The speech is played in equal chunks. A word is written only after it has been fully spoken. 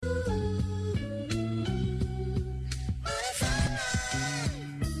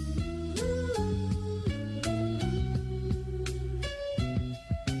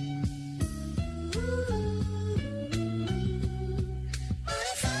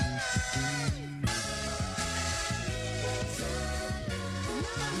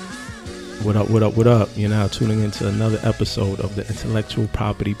What up, what up, what up? You're now tuning into another episode of the Intellectual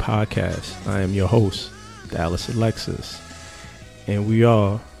Property Podcast. I am your host, Dallas Alexis. And we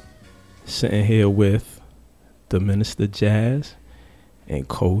are sitting here with the Minister Jazz and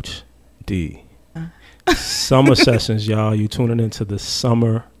Coach D. Summer sessions, y'all. You tuning into the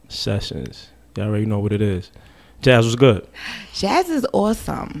summer sessions. Y'all already know what it is. Jazz was good. Jazz is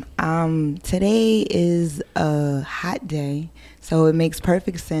awesome. Today is a hot day, so it makes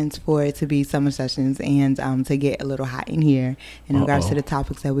perfect sense for it to be summer sessions and to get a little hot in here in regards to the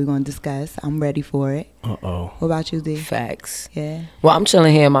topics that we're going to discuss. I'm ready for it. What about you, D? Facts. Yeah. Well, I'm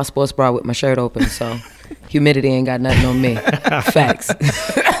chilling here in my sports bra with my shirt open, so humidity ain't got nothing on me. Facts.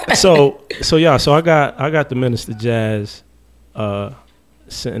 So I got the Minister Jazz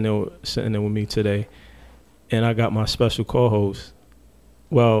sitting there with me today. And I got my special co-host.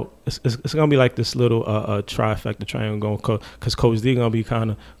 Well, it's gonna be like this little trifecta triangle going, because Coach D gonna be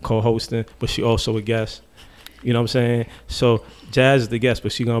kind of co-hosting, but she also a guest. You know what I'm saying? So Jazz is the guest,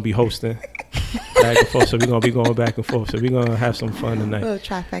 but she gonna be hosting back and forth. So we're gonna be going back and forth. So we're gonna have some fun tonight. A little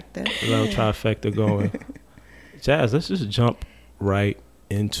trifecta. A little trifecta going. Jazz, let's just jump right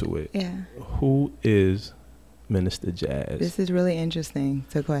into it. Yeah. Who is Minister Jazz? This is really interesting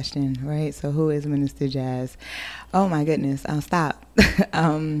to question, right? So who is Minister Jazz? Oh my goodness, I'll stop.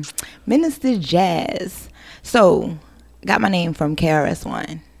 Minister Jazz. So got my name from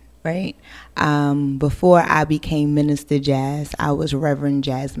KRS-One, right? Before I became Minister Jazz, I was Reverend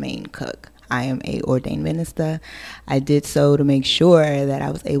Jasmine Cook. I am a ordained minister. I did so to make sure that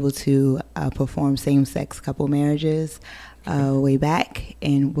I was able to perform same-sex couple marriages way back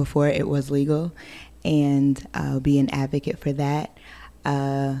and before it was legal, and be an advocate for that.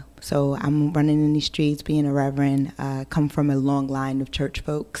 So I'm running in these streets, being a reverend, come from a long line of church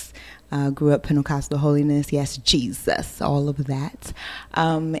folks, grew up Pentecostal holiness, yes, Jesus, all of that.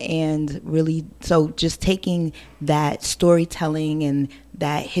 And really, so just taking that storytelling and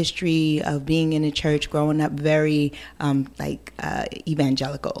that history of being in a church, growing up very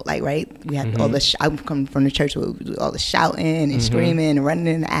evangelical, like, right? We had all the I come from the church with all the shouting and screaming and running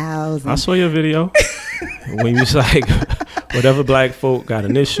in the aisles. I saw your video when you was like, whatever black folk got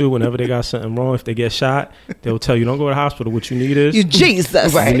an issue, whenever they got something wrong, if they get shot, they'll tell you, don't go to the hospital. What you need is you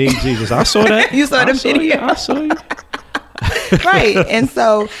Jesus. Right. You need Jesus. I saw that. You saw the video. I saw you. Right. And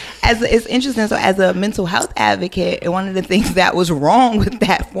so it's interesting. So as a mental health advocate, one of the things that was wrong with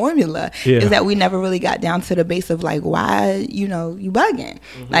that formula is that we never really got down to the base of like, why, you bugging,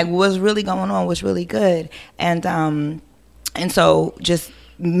 like what's really going on, what's really good. And so just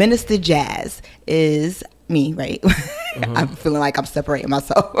Minister Jazz is me, right? I'm feeling like I'm separating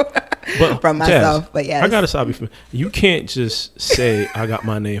myself from myself. Jazz, but yeah, I gotta stop you. You can't just say I got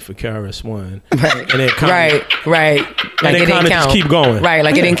my name for KRS-One, right? And then right. Like it didn't count. Just keep going, right?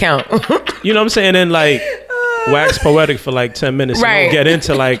 Like it didn't count. You know what I'm saying? And then like wax poetic for like 10 minutes. Right. And get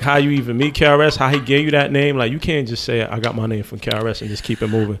into like how you even meet KRS, how he gave you that name. Like you can't just say I got my name from KRS and just keep it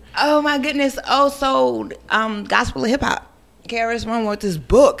moving. Oh my goodness. Oh, so Gospel of Hip Hop. KRS-One wrote this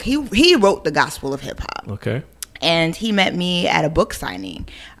book. He wrote the Gospel of Hip Hop. Okay. And he met me at a book signing.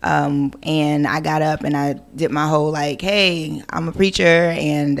 And I got up and I did my whole like, hey, I'm a preacher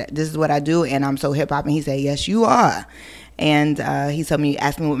and this is what I do and I'm so hip hop. And he said, yes, you are. And he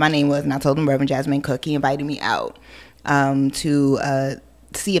asked me what my name was, and I told him Reverend Jasmine Cook. He invited me out to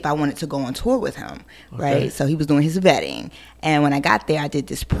see if I wanted to go on tour with him, right? So he was doing his vetting. And when I got there, I did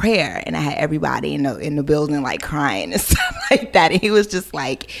this prayer, and I had everybody in the building like crying and stuff like that. And he was just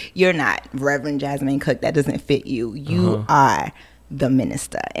like, you're not Reverend Jasmine Cook. That doesn't fit you. You are the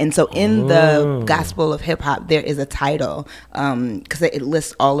minister. And so in the Gospel of Hip Hop, there is a title because it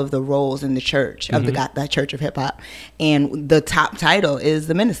lists all of the roles in the church of the Church of Hip Hop, and the top title is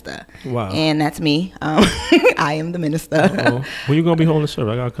the minister. Wow. And that's me. I am the minister. When you gonna be holding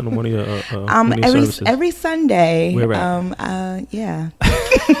service? I gotta come to one of your services. Every Sunday. Where at? Yeah.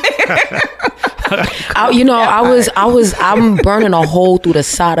 I'm burning a hole through the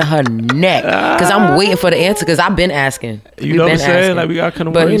side of her neck because I'm waiting for the answer because I've been asking. You know what I'm saying? Like we got kind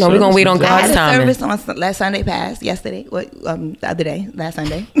of. But we're gonna wait on God's time. I had a timing. service on last Sunday past yesterday. The other day, last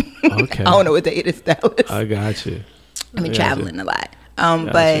Sunday. Okay. I don't know what day it is. I got you. I've been traveling a lot.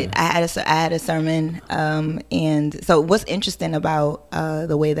 But I had a sermon, and so what's interesting about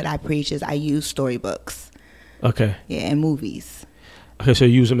the way that I preach is I use storybooks. Okay. Yeah, and movies. Okay, so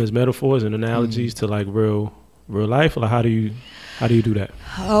you use them as metaphors and analogies to like real life, or like how do you do that?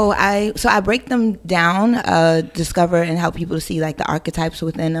 I break them down, discover and help people to see like the archetypes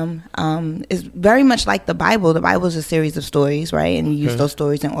within them. It's very much like the Bible. The Bible is a series of stories, right? And you use those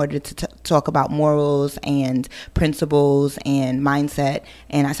stories in order to talk about morals and principles and mindset.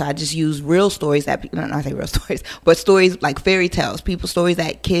 And so I just use real stories that not say real stories, but stories like fairy tales, stories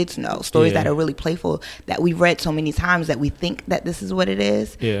that kids know, stories that are really playful, that we've read so many times that we think that this is what it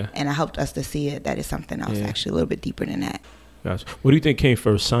is. Yeah. And I helped us to see it that it's something else, actually a little bit deeper than that. Gotcha. What do you think came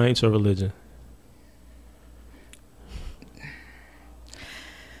first, science or religion?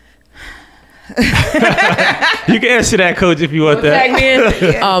 You can answer that, Coach, if you want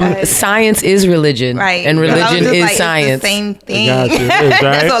that. Science is religion, right? And religion is science. It's the same thing. Gotcha. It is, right?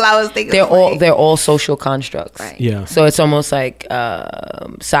 That's all I was thinking. They're all social constructs. Right. Yeah. So it's almost like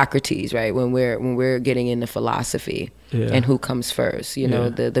Socrates, right? When we're getting into philosophy, and who comes first? You know,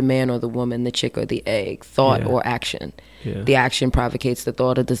 the man or the woman, the chick or the egg, thought or action. Yeah. The action provocates the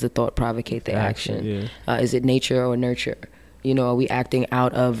thought, or does the thought provocate the action? Is it nature or nurture? You know, are we acting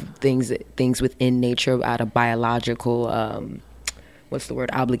out of things within nature, out of biological,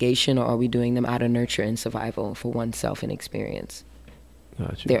 obligation, or are we doing them out of nurture and survival for oneself and experience?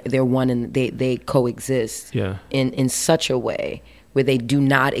 Gotcha. They're one, and they coexist in such a way where they do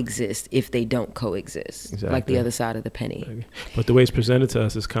not exist if they don't coexist, exactly. Like the other side of the penny. Exactly. But the way it's presented to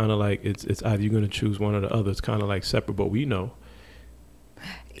us is kind of like it's either you're going to choose one or the other. It's kind of like separate, but we know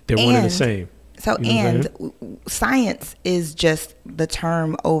they're one and the same. So, science is just the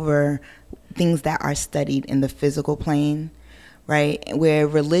term over things that are studied in the physical plane, right? Where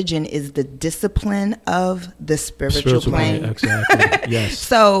religion is the discipline of the spiritual plane. Exactly. Yes.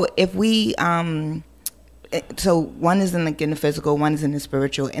 So if we, so one is in the physical, one is in the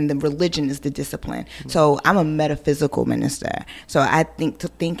spiritual, and the religion is the discipline. So I'm a metaphysical minister. So I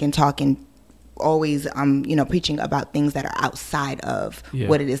think and talk and always preaching about things that are outside of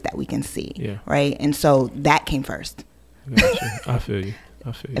what it is that we can see, right? And so that came first. Gotcha. I feel you.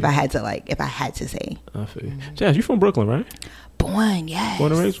 If I had to say, I feel you. Jazz, you from Brooklyn, right? Born, yes.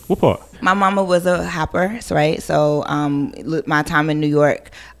 Born and raised? What part? My mama was a hopper, right? So my time in New York,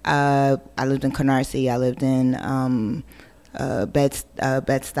 I lived in Canarsie, I lived in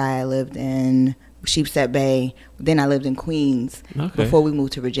Bed-Stuy, I lived in Sheepshead Bay. Then I lived in Queens before we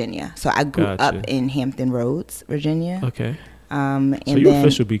moved to Virginia. So I grew up in Hampton Roads, Virginia. Okay. So you're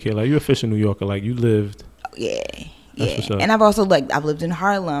official BK, like you're official New Yorker, like you lived. Yeah. And I've also I've lived in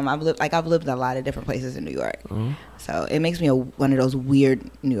Harlem. I've lived in a lot of different places in New York. So it makes me one of those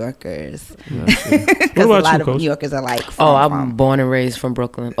weird New Yorkers. Because a lot of New Yorkers are like. I'm born and raised from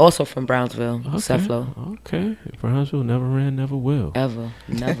Brooklyn, also from Brownsville, Seflo. Okay, Brownsville never ran, never will. Ever,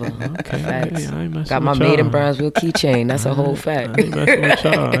 never. Okay, Facts. I ain't messing Got with my made in Brownsville keychain. That's a whole fact. I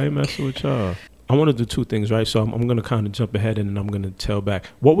ain't messing with y'all. I want to do two things, right? So I'm going to kind of jump ahead and then I'm going to tell back.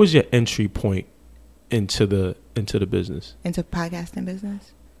 What was your entry point into the business? Into podcasting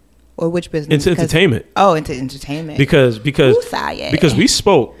business? Or which business? Into entertainment. Oh, into entertainment. Because we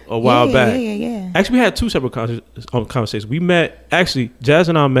spoke a while back. Yeah. Actually, we had two separate conversations. We met, Jazz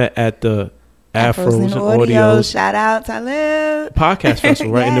and I met at the Afros and Audios. Shout out Talib. Podcast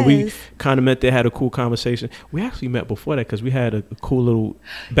festival, right? Yes. And then we kind of met there, had a cool conversation. We actually met before that because we had a cool little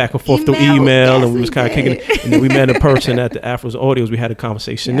back and forth through email, and we was kind of kicking it. And then we met in person at the Afros and Audios. We had a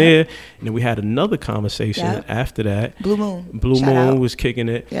conversation there, and then we had another conversation after that. Blue Moon was kicking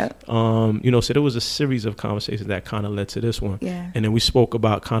it. So there was a series of conversations that kind of led to this one. Yeah. And then we spoke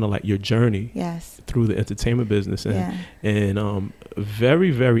about kind of like your journey through the entertainment business, and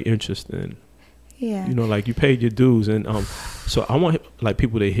very, very interesting. Yeah. Like you paid your dues, and so I want like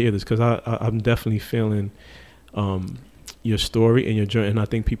people to hear this because I'm definitely feeling your story and your journey, and I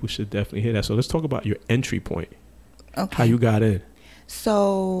think people should definitely hear that. So let's talk about your entry point. Okay. How you got in.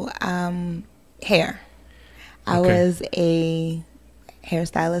 So hair. I was a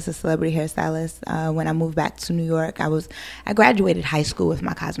hairstylist, a celebrity hairstylist. When I moved back to New York, I graduated high school with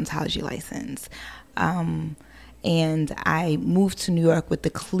my cosmetology license. And I moved to New York with the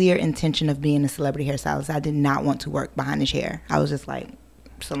clear intention of being a celebrity hairstylist. I did not want to work behind the chair. I was just like,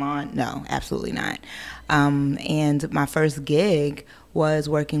 salon? No, absolutely not. And my first gig was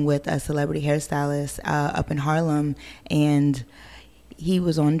working with a celebrity hairstylist up in Harlem, and he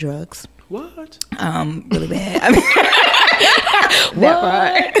was on drugs. What? Really bad. I mean, that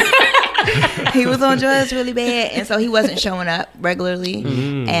part. He was on drugs really bad, and so he wasn't showing up regularly.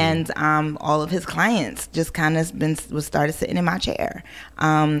 And all of his clients just kind of started sitting in my chair.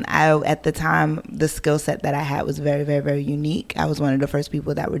 At the time, the skill set that I had was very, very, very unique. I was one of the first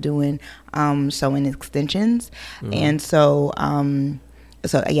people that were doing sewing extensions, and so I'm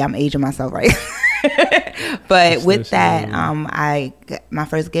aging myself, right? But with that, my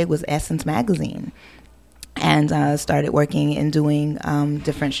first gig was Essence Magazine. and started working and doing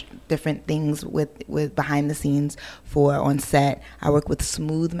different things with behind the scenes for on set. I work with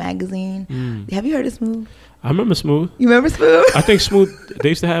Smooth magazine. Have you heard of Smooth? I remember Smooth. You remember Smooth? I think Smooth, they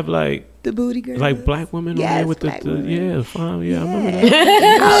used to have like the booty girls, like black women on there with the yeah, fine, yeah, I remember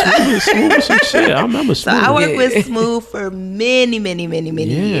that. Smooth was some shit. I remember Smooth. So I worked with Smooth for many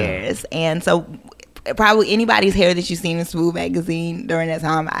years, and so probably anybody's hair that you've seen in Smooth magazine during that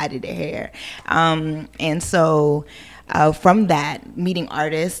time, I did their hair, and so. From that, meeting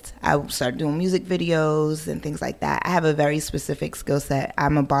artists, I started doing music videos and things like that. I have a very specific skill set.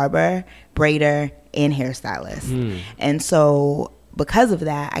 I'm a barber, braider, and hairstylist. And so because of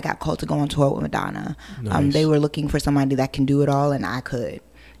that, I got called to go on tour with Madonna. Nice. They were looking for somebody that can do it all, and I could.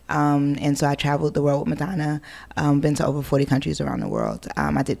 And so I traveled the world with Madonna, been to over 40 countries around the world.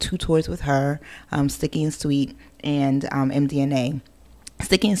 I did 2 tours with her, Sticky and Sweet and MDNA.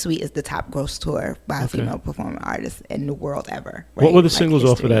 Sticky and Sweet is the top gross tour by a female performing artist in the world ever. Right? What were the singles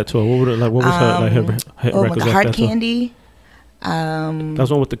off of that tour? What were what was her hit records? The Heart Candy. That was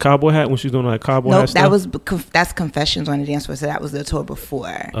one with the cowboy hat when she was doing like cowboy hat stuff? That's Confessions on the Dance Floor. So that was the tour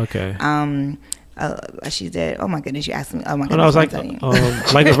before. Okay. She did. Oh my goodness, you asked me. Oh my goodness, and I was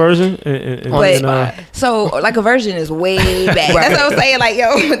like a version. So like a version is way back. That's what I'm saying. Like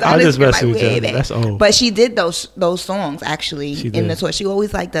I just messing with you. That's old. But she did those songs actually in the tour. She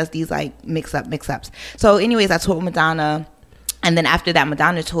always like does these like mix ups. So anyways, I toured with Madonna. And then after that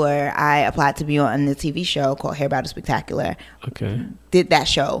Madonna tour, I applied to be on the TV show called Hair Battle Spectacular. Okay. Did that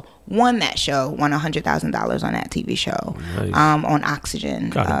show. Won that show. Won $100,000 on that TV show. Nice. On Oxygen.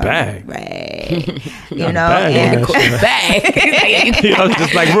 Got a bag. Right. You know. And bag. You know,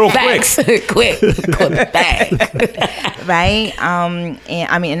 just like real quick. Quick bag. Right. And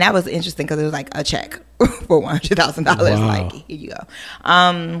I mean, and that was interesting because it was like a check for $100,000. Wow. Like, here you go.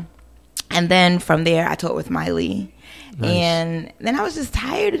 And then from there, I toured with Miley. Nice. And then I was just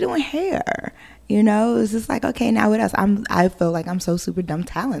tired of doing hair. You know, it was just like, okay, now what else? I feel like I'm so super dumb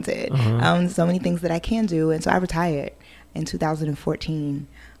talented. So many things that I can do. And so I retired in 2014.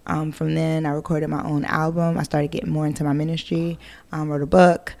 From then, I recorded my own album. I started getting more into my ministry, wrote a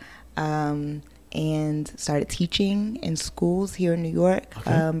book, and started teaching in schools here in New York,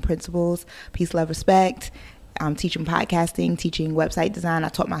 principles, peace, love, respect. Teaching podcasting, teaching website design. I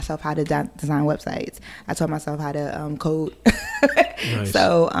taught myself how to design websites. I taught myself how to code. Nice.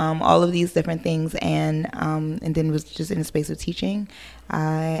 So all of these different things, and then was just in the space of teaching.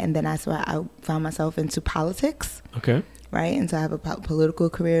 And then I found myself into politics. Okay. Right, and so I have a political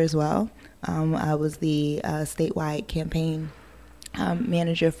career as well. I was the statewide campaign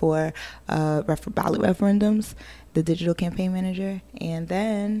manager for ballot referendums, the digital campaign manager, and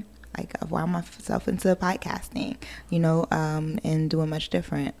then I wound myself into podcasting, you know, and doing much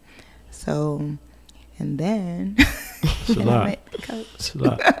different. So, and then it's a lot. It's a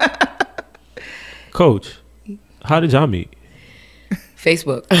lot. Coach, how did y'all meet?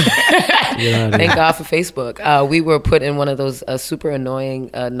 Facebook. Thank God for Facebook. We were put in one of those super annoying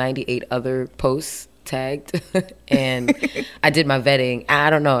 98 other posts tagged, and I did my vetting. I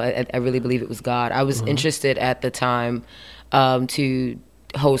don't know. I really believe it was God. I was interested at the time to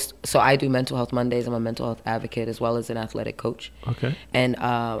host. So I do Mental Health Mondays. I'm a mental health advocate as well as an athletic coach. Okay. And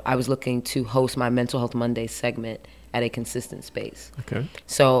I was looking to host my Mental Health Monday segment at a consistent space. Okay.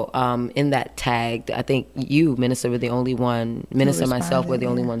 So in that tag, I think you, Minister, were the only one, Minister and myself were the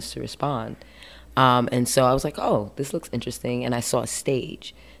only ones to respond. And so I was like, oh, this looks interesting. And I saw a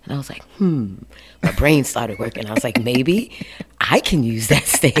stage. And I was like, my brain started working. I was like, maybe I can use that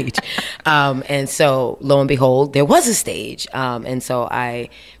stage. And so lo and behold, there was a stage. And so I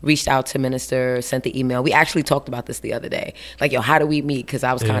reached out to Minister, sent the email. We actually talked about this the other day. Like, yo, how do we meet? Because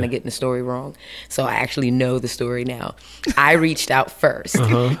I was kind of getting the story wrong. So I actually know the story now. I reached out first,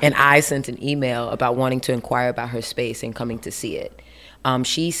 and I sent an email about wanting to inquire about her space and coming to see it.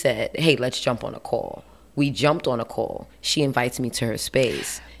 She said, hey, let's jump on a call. We jumped on a call. She invites me to her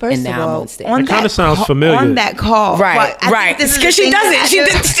space. First and now of all, I'm on stage. It kind of sounds familiar. On that call. Right, right. Because she does it.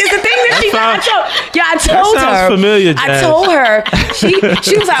 It's the thing that I told her. That sounds familiar, Jazz. I told her.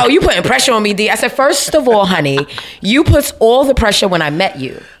 She was like, oh, you putting pressure on me, D. I said, first of all, honey, you put all the pressure when I met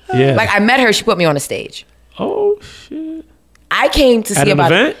you. Yeah. Like, I met her, she put me on the stage. Oh, shit. I came to see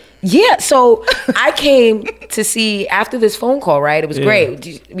about event? Yeah, so I came to see after this phone call, right? It was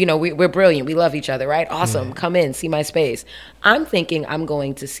great. You know, we're brilliant. We love each other, right? Awesome. Yeah. Come in, see my space. I'm thinking I'm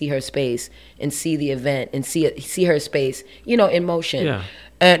going to see her space and see the event and see her space, you know, in motion.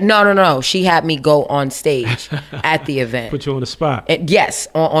 Yeah. No. She had me go on stage at the event. Put you on the spot. Yes,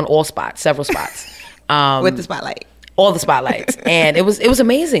 on all spots, several spots. With the spotlight. all the spotlights. And it was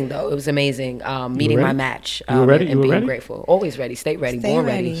amazing, though. It was amazing meeting my match. You were ready? And being ready? Grateful. Always ready. Stay ready. Born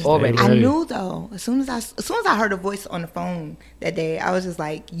ready. All ready. I knew, though, as soon as I heard a voice on the phone that day, I was just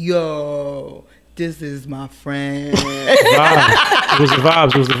like, yo, this is my friend. It was the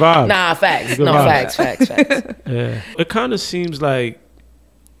vibes. Nah, facts. Facts. Yeah. It kind of seems like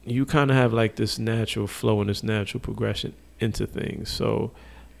you kind of have like this natural flow and this natural progression into things. So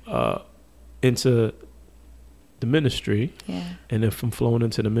into the ministry, and then from flowing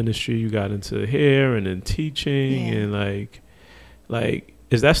into the ministry, you got into hair and then teaching, and like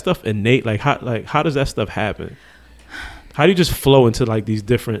is that stuff innate? Like how does that stuff happen? How do you just flow into like these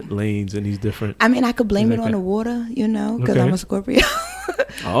different lanes and these different? I mean, I could blame it on the water, you know, because I'm a Scorpio.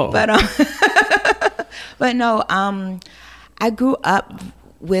 Oh, but no, I grew up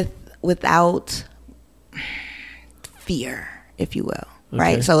without fear, if you will,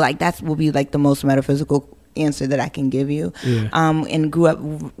 right? So like that will be like the most metaphysical answer that I can give you. And grew up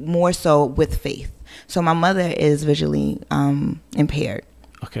more so with faith. So my mother is visually impaired.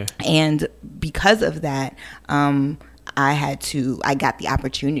 Okay. And because of that, I got the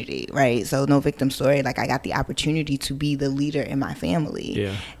opportunity, right? So no victim story. Like I got the opportunity to be the leader in my family,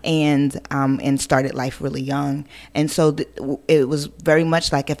 and started life really young. And so it was very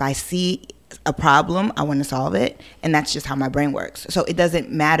much like if I see a problem, I want to solve it, and that's just how my brain works. So it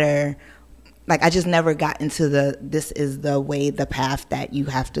doesn't matter. Like I just never got into this is the path that you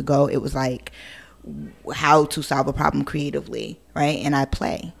have to go. It was like how to solve a problem creatively, right? And I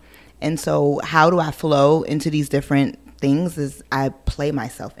play. And so how do I flow into these different things is I play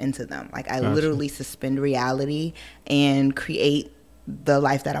myself into them. Like I literally suspend reality and create the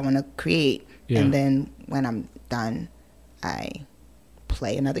life that I want to create. And then when I'm done, I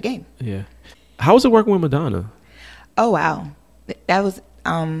play another game. Yeah. How was it working with Madonna? Oh, wow. That was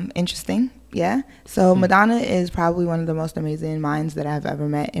interesting. Yeah. So Madonna is probably one of the most amazing minds that I've ever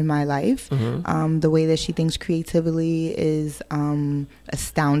met in my life. The way that she thinks creatively is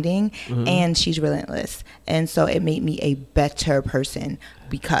astounding, and she's relentless. And so it made me a better person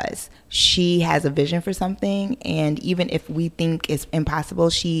because she has a vision for something, and even if we think it's impossible,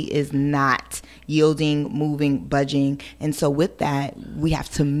 she is not yielding, moving, budging. And so with that, we have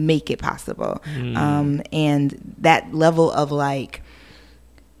to make it possible. And that level of like,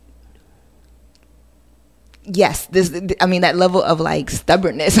 yes, that level of like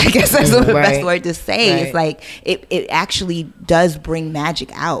stubbornness, I guess that's the best word to say. Right. It's like it actually does bring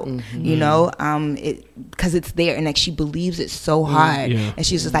magic out, you know, because it's there, and like she believes it so hard, and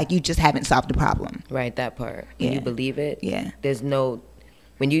she's just like, you just haven't solved the problem. Right, that part. When you believe it, there's no.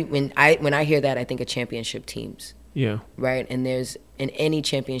 When I hear that, I think of championship teams. Yeah. Right, and there's in any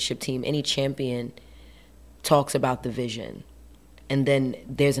championship team, any champion talks about the vision, and then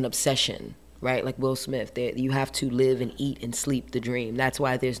there's an obsession. Right, like Will Smith, you have to live and eat and sleep the dream. That's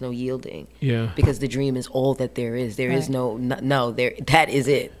why there's no yielding. Yeah, because the dream is all that there is. There is no there. That is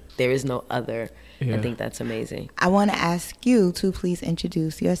it. There is no other. I think that's amazing. I want to ask you to please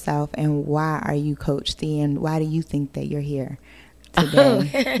introduce yourself and why are you Coach D, and why do you think that you're here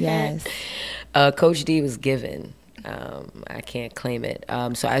today? Yes, Coach D was given. I can't claim it.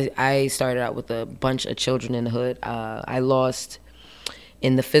 So I started out with a bunch of children in the hood. I lost.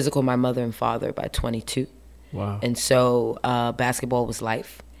 In the physical, my mother and father by 22. Wow. And so basketball was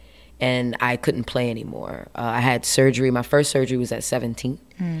life. And I couldn't play anymore. I had surgery. My first surgery was at 17.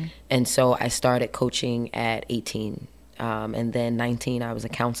 And so I started coaching at 18. And then 19, I was a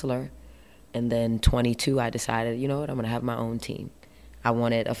counselor. And then 22, I decided, you know what, I'm going to have my own team. I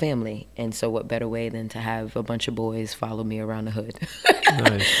wanted a family. And so what better way than to have a bunch of boys follow me around the hood.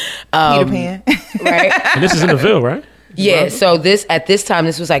 Nice. Peter Pan. Right? And this is in the Ville, right? Yeah, so at this time,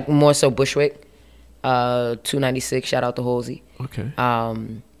 this was like more so Bushwick, 296, shout out to Halsey. Okay.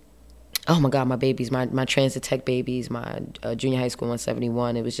 Oh my God, my babies, my Transit Tech babies, my junior high school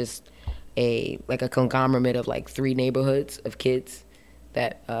 171, it was just a conglomerate of like 3 neighborhoods of kids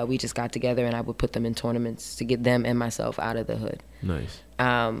that we just got together, and I would put them in tournaments to get them and myself out of the hood. Nice.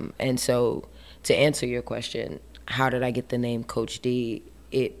 And so to answer your question, how did I get the name Coach D?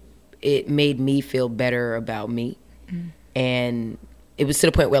 It made me feel better about me. And it was to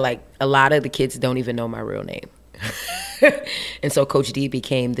the point where like a lot of the kids don't even know my real name. And so Coach D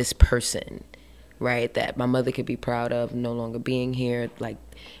became this person, right, that my mother could be proud of no longer being here, like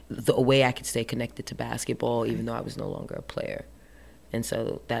the way I could stay connected to basketball even though I was no longer a player. And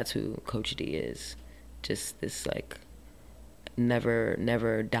so that's who Coach D is, just this like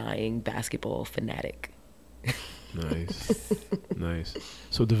never dying basketball fanatic. Nice.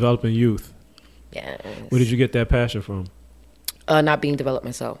 So developing youth. Yeah. Where did you get that passion from? Not being developed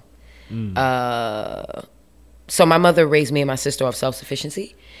myself. So my mother raised me and my sister off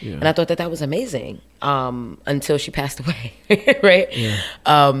self-sufficiency. Yeah. And I thought that was amazing until she passed away, right?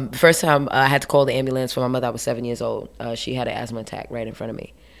 Yeah. First time I had to call the ambulance for my mother, I was 7 years old. She had an asthma attack right in front of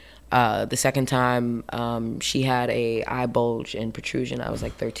me. The second time, she had a eye bulge and protrusion. I was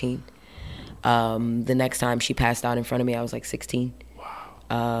like 13. The next time she passed out in front of me, I was like 16.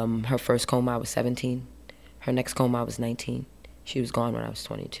 Wow. Her first coma, I was 17. Her next coma, I was 19. She was gone when I was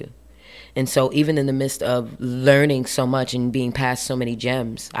 22. And so even in the midst of learning so much and being passed so many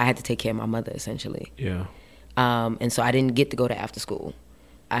gems, I had to take care of my mother, essentially. Yeah. And so I didn't get to go to after school.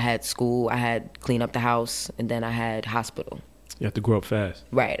 I had school, I had clean up the house, and then I had hospital. You have to grow up fast.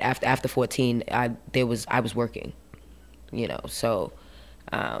 Right. After 14, I was working, you know. So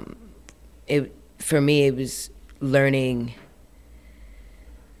for me, it was learning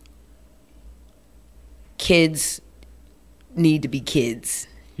kids need to be kids.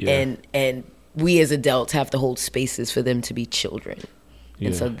 Yeah. And we as adults have to hold spaces for them to be children. Yeah.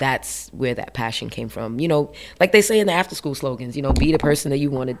 And so that's where that passion came from. You know, like they say in the after school slogans, you know, be the person that you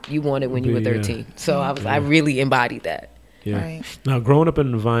wanted when you were 13. Yeah. So I really embodied that. Yeah. Right. Now, growing up in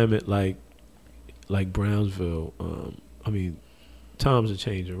an environment like Brownsville, I mean, times are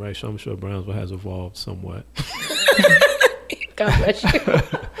changing, right? So I'm sure Brownsville has evolved somewhat. God bless you.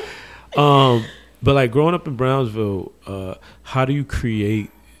 But like growing up in Brownsville, how do you create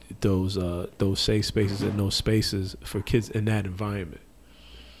those safe spaces and those spaces for kids in that environment?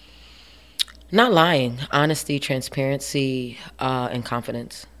 Not lying, honesty, transparency, and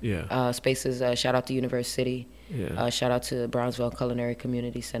confidence. Yeah. Spaces. Shout out to Universe City. Yeah. Shout out to Brownsville Culinary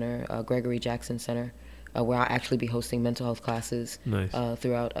Community Center, Gregory Jackson Center, where I'll actually be hosting mental health classes. Nice.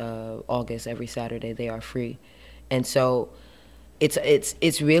 Throughout August. Every Saturday they are free, and so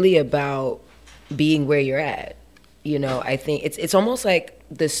it's really about being where you're at. You know, I think it's almost like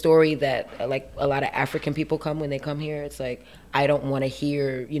the story that like a lot of African people come when they come here. It's like, I don't want to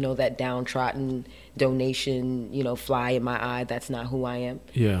hear, you know, that downtrodden donation, you know, fly in my eye. That's not who I am.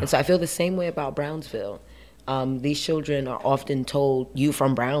 Yeah. And so I feel the same way about Brownsville. These children are often told, you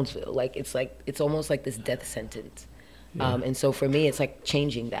from Brownsville. Like it's almost like this death sentence. Yeah. And so for me, it's like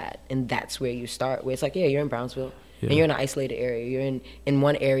changing that. And that's where you start, where it's like, yeah, you're in Brownsville. Yeah. And you're in an isolated area. You're in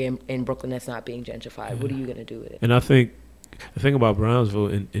one area in Brooklyn that's not being gentrified. Yeah. What are you going to do with it? And I think the thing about Brownsville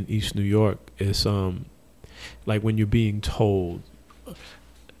in East New York is like when you're being told,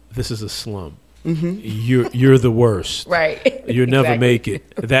 this is a slum. Mm-hmm. You're the worst. Right. You'll never make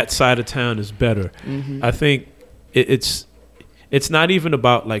it. That side of town is better. Mm-hmm. I think it's not even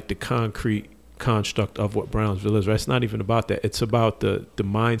about like the concrete construct of what Brownsville is, right? It's not even about that. It's about the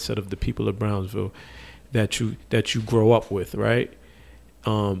mindset of the people of Brownsville that you grow up with, right?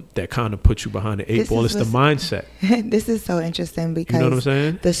 That kind of puts you behind the eight ball. It's the mindset. This is so interesting because you know what I'm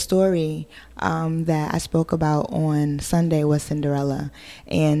saying? The story that I spoke about on Sunday was Cinderella.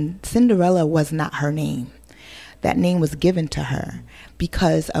 And Cinderella was not her name. That name was given to her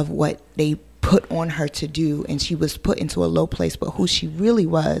because of what they put on her to do, and she was put into a low place. But who she really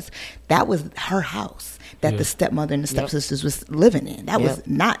was, that was her house that the stepmother and the stepsisters was living in. That was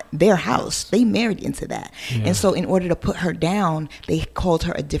not their house. They married into that. Yeah. And so in order to put her down, they called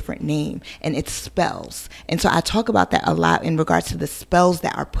her a different name, and it's spells. And so I talk about that a lot in regards to the spells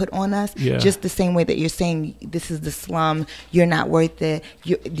that are put on us, just the same way that you're saying, this is the slum, you're not worth it,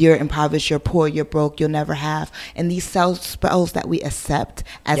 you're impoverished, you're poor, you're broke, you'll never have. And these spells that we accept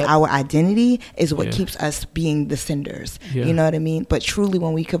as our identity is what keeps us being the cinders. You know what I mean? But truly,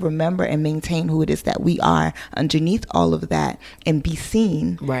 when we could remember and maintain who it is that we are underneath all of that and be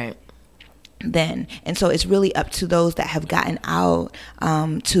seen, right? Then, and so it's really up to those that have gotten out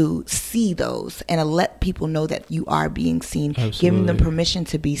to see those and to let people know that you are being seen. Absolutely. Giving them permission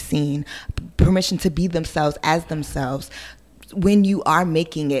to be seen, permission to be themselves as themselves. When you are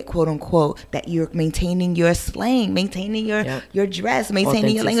making it, quote unquote, that you're maintaining your slang, maintaining your dress,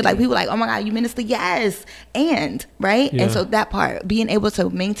 maintaining your language. Like people are like, oh my God, you minister, yes, and right, and so that part, being able to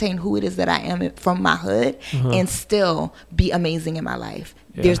maintain who it is that I am from my hood, and still be amazing in my life.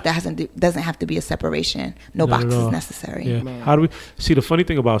 That doesn't have to be a separation. No box is necessary. Yeah. How do we see the funny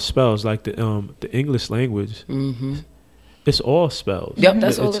thing about spells, like the English language? Mm-hmm. It's all spells. Yep,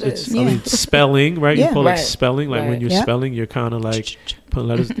 that's all it is. I mean, spelling, right? You call it spelling. Like when you're spelling, you're kind of like putting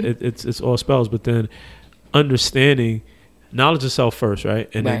letters. It's all spells. But then understanding, knowledge of self first, right?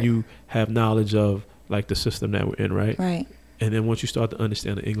 And then you have knowledge of like the system that we're in, right? Right. And then once you start to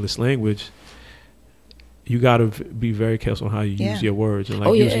understand the English language, you got to be very careful on how you use your words and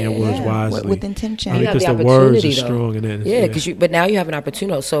like using your words wisely with intention. Because the words are strong. And then but now you have an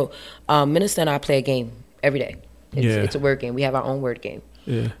opportunity. So Minister and I play a game every day. It's a word game. We have our own word game.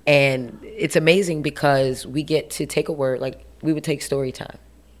 Yeah. And it's amazing because we get to take a word, like we would take story time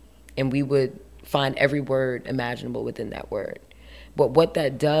and we would find every word imaginable within that word. But what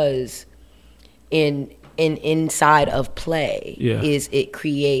that does inside of play is it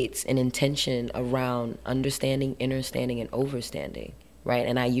creates an intention around understanding, understanding, and overstanding, right?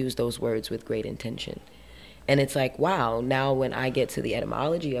 And I use those words with great intention. And it's like, wow, now when I get to the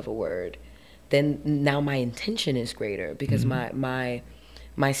etymology of a word, then now my intention is greater because my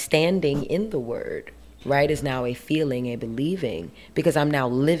standing in the word, right, is now a feeling, a believing, because I'm now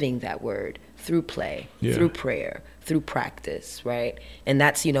living that word through play, through prayer, through practice, right? And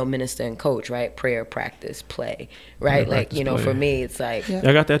that's, minister and coach, right? Prayer, practice, play, right? Prayer, like, practice, for me, it's like... Y'all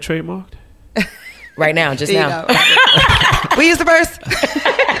got that trademarked? Right now, just now. We use the verse.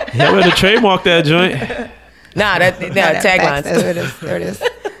 Y'all better trademark that joint. Taglines. There it is.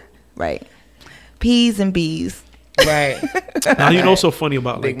 Right. P's and B's. Right. Now, so funny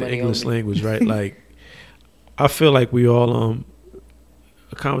about like the English language, right? Like, I feel like we all,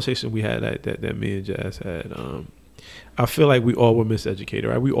 a conversation we had that me and Jazz had, I feel like we all were miseducated,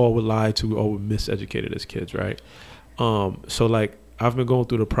 right? We all were lied to. We all were miseducated as kids, right? So like, I've been going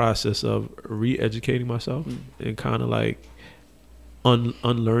through the process of re-educating myself and kind of like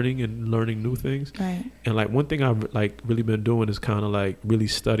unlearning and learning new things. Right. And like one thing I've like really been doing is kind of like really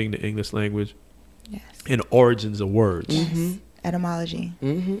studying the English language and origins of words. Yes. Etymology.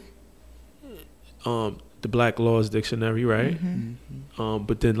 The Black Laws Dictionary, right?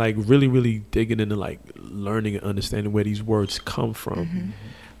 But then like really, really digging into like learning and understanding where these words come from.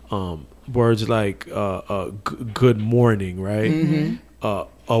 Words like good morning, right?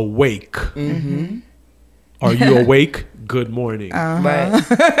 Awake. Are you awake? Good morning. Right.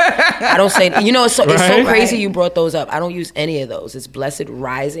 I don't say, it's so crazy you brought those up. I don't use any of those. It's blessed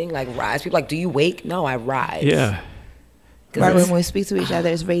rising, like rise. People are like, do you wake? No, I rise. Yeah. Right, when we speak to each other,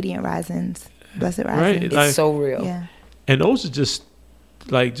 it's radiant risings. Blessed rising. Right. It's like, so real. Yeah. And those are just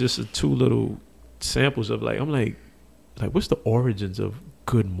two little samples of like, I'm like what's the origins of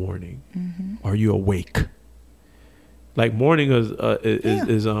good morning? Are you awake? Like morning is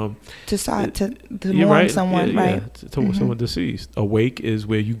to start to mourn right? someone, right? Yeah, to someone deceased. Awake is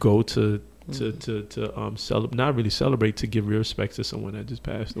where you go to celebrate, not really celebrate, to give respect to someone that just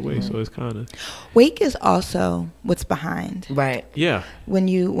passed away. So it's kind of wake is also what's behind, right? Yeah.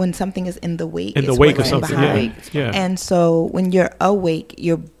 When something is in the wake, in the wake of something, yeah. And so when you're awake,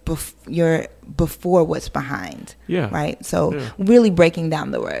 you're before what's behind, right? So really breaking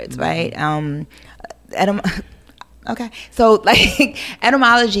down the words, right? Okay, so like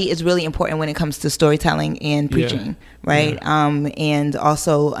etymology is really important when it comes to storytelling and preaching, right? And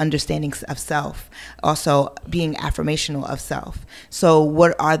also understanding of self, also being affirmational of self. So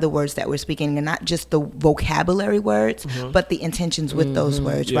what are the words that we're speaking, and not just the vocabulary words, but the intentions with those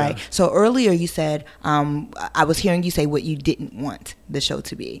words, right? So earlier you said, I was hearing you say what you didn't want the show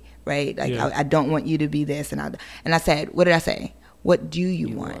to be, right? Like I don't want you to be this, and I said, what did I say? What do you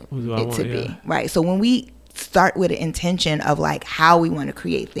want it to be, right? So when we start with an intention of like how we want to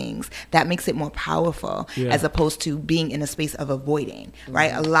create things, that makes it more powerful as opposed to being in a space of avoiding,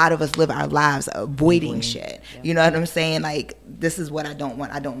 right? A lot of us live our lives avoiding shit. You know what I'm saying? Like, this is what I don't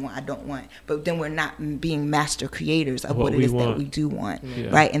want. But then we're not being master creators of what it is that we do want,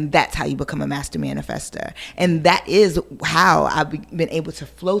 right? And that's how you become a master manifester. And that is how I've been able to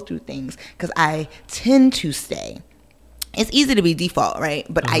flow through things, because I tend to stay. It's easy to be default, right?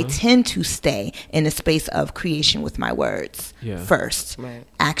 But I tend to stay in a space of creation with my words first,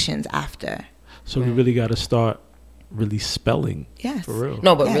 actions after. So we really got to start really spelling. Yes. For real.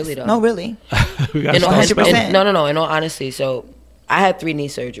 No, but really though. No, really. We got to start spelling. No. In all honesty, so I had 3 knee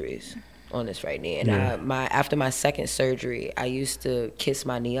surgeries on this right knee, and after my second surgery, I used to kiss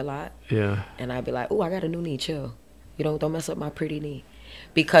my knee a lot. Yeah. And I'd be like, "Oh, I got a new knee. Chill. Don't mess up my pretty knee,"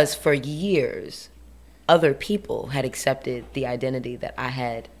 because for years, other people had accepted the identity that I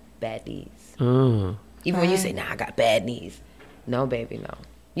had bad knees. Even when you say, "Nah, I got bad knees," no, baby, no,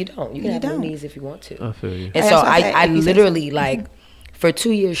 you don't. You can have new knees if you want to. I feel you. And so I literally like for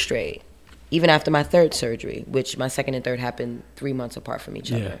 2 years straight, even after my 3rd surgery, which my 2nd and 3rd happened 3 months apart from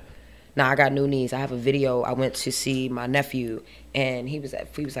each other. Now I got new knees. I have a video. I went to see my nephew, and he was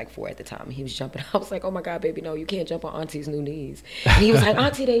like 4 at the time. He was jumping. I was like, "Oh my God, baby, no, you can't jump on Auntie's new knees." And he was like,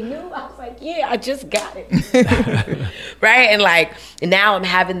 "Auntie, they new?" I was like, "Yeah, I just got it." Right? And like now I'm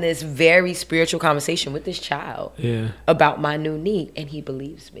having this very spiritual conversation with this child about my new knee, and he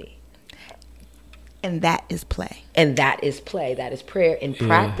believes me. And that is play. And that is play. That is prayer in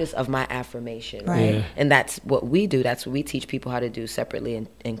practice of my affirmation. Right. Yeah. And that's what we do. That's what we teach people how to do separately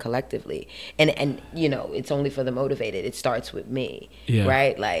and collectively. And you know, it's only for the motivated. It starts with me. Yeah.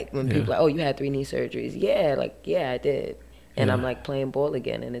 Right? Like when people are like, oh, you had 3 knee surgeries. Yeah, like, yeah, I did. And I'm like playing ball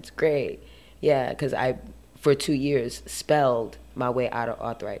again, and it's great. Yeah, because I, for 2 years, spelled my way out of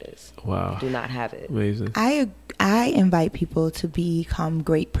arthritis. Wow. Do not have it. Amazing. I invite people to become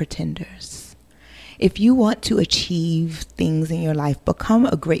great pretenders. If you want to achieve things in your life, become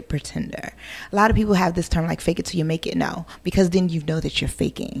a great pretender. A lot of people have this term like fake it till you make it. No, because then you know that you're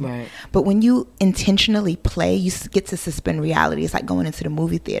faking. Right. But when you intentionally play, you get to suspend reality. It's like going into the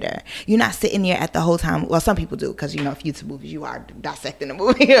movie theater. You're not sitting there at the whole time. Well, some people do, because, you know, if you to movies, you are dissecting the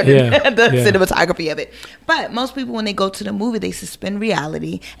movie or the cinematography of it. But most people, when they go to the movie, they suspend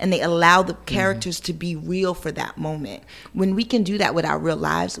reality and they allow the characters to be real for that moment. When we can do that with our real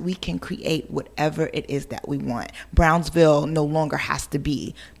lives, we can create whatever it is that we want. Brownsville no longer has to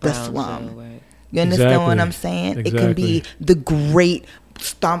be the slum. Right. You understand what I'm saying? Exactly. It can be the great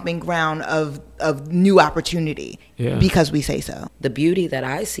stomping ground of new opportunity because we say so. The beauty that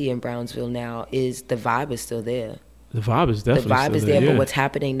I see in Brownsville now is the vibe is still there. The vibe is definitely the vibe still is there. But what's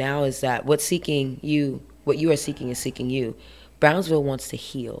happening now is that what you are seeking is seeking you. Brownsville wants to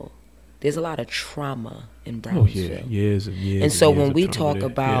heal. There's a lot of trauma in Brownsville. Oh yeah, years and years. And so when we talk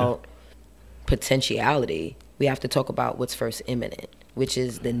about potentiality, we have to talk about what's first imminent, which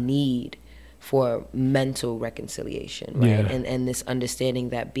is the need for mental reconciliation, right? And this understanding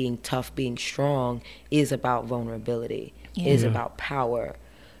that being tough, being strong is about vulnerability, is about power.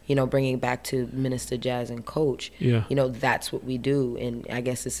 You know, bringing back to Minister Jazz and Coach, you know, that's what we do. And I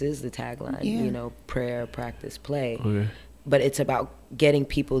guess this is the tagline, you know, prayer, practice, play. Okay. But it's about getting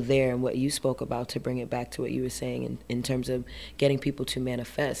people there, and what you spoke about, to bring it back to what you were saying in terms of getting people to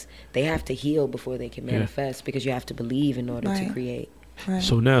manifest. They have to heal before they can manifest, because you have to believe in order to create. Right.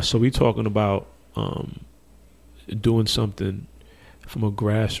 So we're talking about doing something from a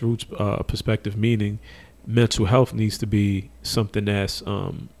grassroots perspective, meaning mental health needs to be something that's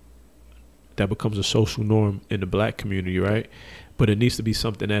that becomes a social norm in the Black community, right? But it needs to be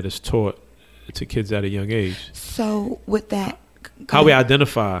something that is taught to kids at a young age. So with that, how we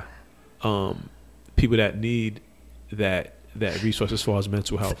identify people that need that resource as far as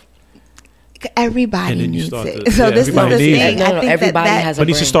mental health. Everybody needs it. So this is the thing. No, everybody has a brain. But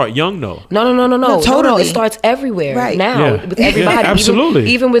needs to start young, though. No, totally. It starts everywhere now with everybody. Absolutely.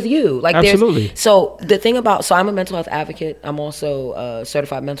 Even with you. Like absolutely. So the thing about, so I'm a mental health advocate. I'm also a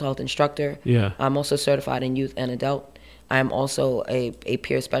certified mental health instructor. Yeah. I'm also certified in youth and adult. I'm also a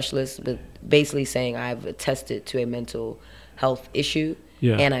peer specialist, but basically saying I've attested to a mental health issue,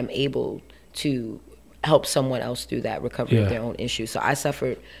 and I'm able to help someone else through that recovery of their own issues. So I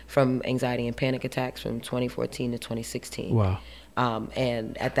suffered from anxiety and panic attacks from 2014 to 2016. Wow.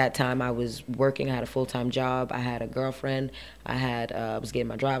 And at that time I was working. I had a full-time job. I had a girlfriend. I was getting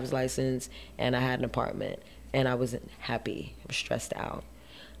my driver's license, and I had an apartment, and I wasn't happy. I was stressed out.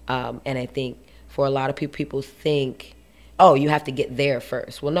 And I think for a lot of people think, oh, you have to get there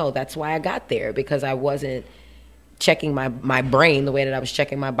first. Well, no, that's why I got there, because I wasn't checking my brain the way that I was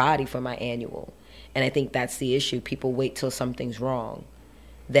checking my body for my annual. And I think that's the issue. People wait till something's wrong,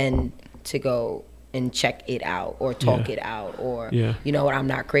 then to go and check it out or talk it out, or, you know what, I'm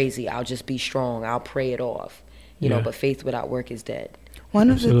not crazy. I'll just be strong. I'll pray it off. You know, but faith without work is dead. One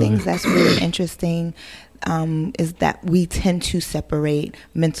of the things that's really interesting is that we tend to separate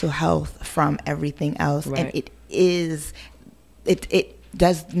mental health from everything else. Right. And it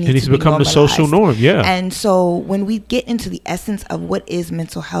does need it needs to become the social norm. And so when we get into the essence of what is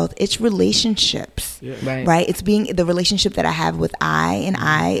mental health, it's relationships, right? It's being the relationship that I have with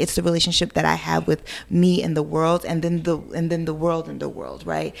it's the relationship that I have with me and the world, and then the world and the world,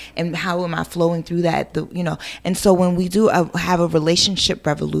 right? And how am I flowing through that? And so when we do have a relationship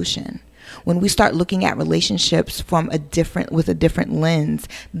revolution, when we start looking at relationships with a different lens,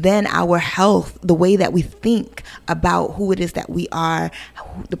 then our health, the way that we think about who it is that we are,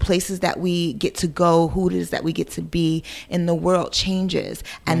 the places that we get to go, who it is that we get to be in the world changes,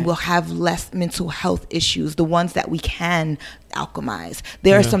 and we'll have less mental health issues, the ones that we can alchemize.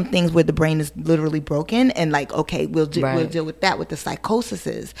 There are some things where the brain is literally broken, and like, okay, we'll deal with that with the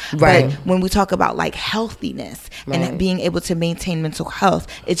psychoses. Right. But when we talk about like healthiness and being able to maintain mental health,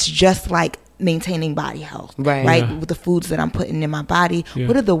 it's just like maintaining body health, right? With the foods that I'm putting in my body,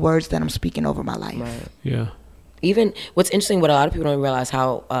 what are the words that I'm speaking over my life? Even what's interesting, what a lot of people don't realize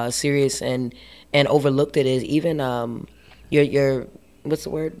how serious and overlooked it is. Even your what's the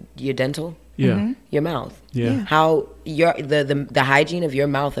word? Your dental. your mouth. Yeah. How the hygiene of your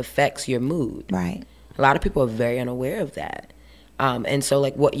mouth affects your mood. Right. A lot of people are very unaware of that. And so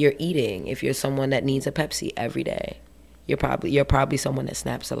like what you're eating, if you're someone that needs a Pepsi every day, you're probably someone that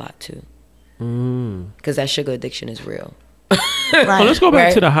snaps a lot too. Because that sugar addiction is real. Right. Well, let's go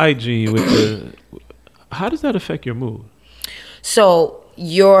back to the hygiene how does that affect your mood? So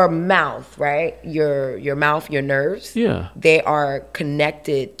your mouth, right? Your mouth, your nerves, they are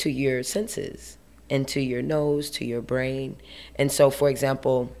connected to your senses and to your nose, to your brain. And so, for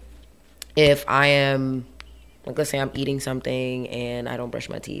example, if I am, like, let's say I'm eating something and I don't brush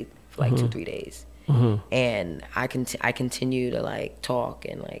my teeth for like 2-3 days, and I continue to like talk,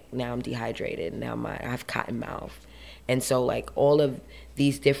 and like now I'm dehydrated, and now I have cotton mouth, and so like all of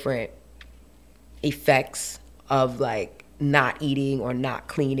these different effects of like not eating or not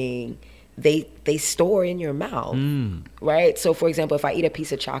cleaning, they store in your mouth, right? So for example, if I eat a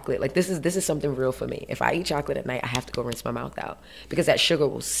piece of chocolate, like this is something real for me. If I eat chocolate at night, I have to go rinse my mouth out, because that sugar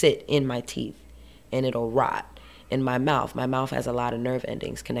will sit in my teeth and it'll rot in my mouth. My mouth has a lot of nerve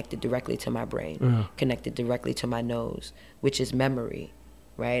endings connected directly to my brain, connected directly to my nose, which is memory,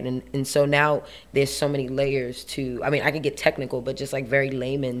 right? And so now there's so many layers to, I mean, I could get technical, but just like very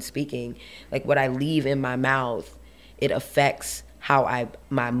layman speaking, like what I leave in my mouth, it affects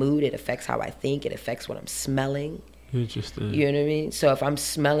my mood, it affects how I think, it affects what I'm smelling. Interesting. You know what I mean? So if I'm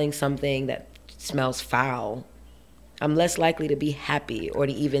smelling something that smells foul, I'm less likely to be happy or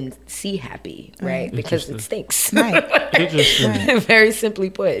to even see happy, right? Because it stinks. Right. Interesting. Very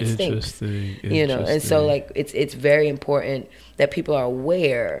simply put, it stinks. You know, and so like it's very important that people are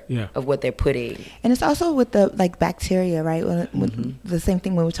aware of what they're putting. And it's also with the like bacteria, right? With the same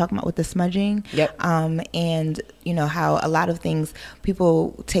thing when we're talking about with the smudging. Yep. And you know how a lot of things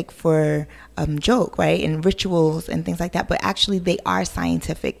people take for joke, right? And rituals and things like that, but actually they are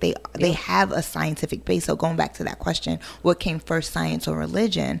scientific. They have a scientific base. So going back to that question, what came first, science or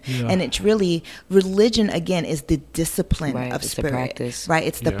religion? And it's really, religion again is the discipline of spirit, the practice. Right?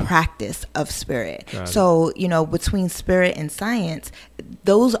 It's the practice of spirit. So you know, between spirit and science,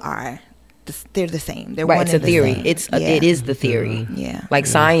 those are they're the same. They're one it's a theory. Same. It is the theory. Like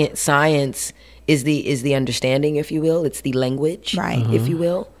science is the understanding, if you will. It's the language, right? If you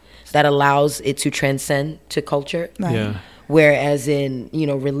will, that allows it to transcend to culture. Right. Whereas in, you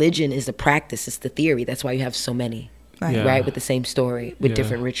know, religion is a practice. It's the theory. That's why you have so many. Right, with the same story, with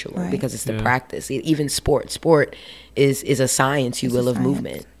different ritual, because it's the practice. Even sport is a science, you will, of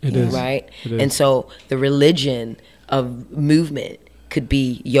movement, right? And so the religion of movement could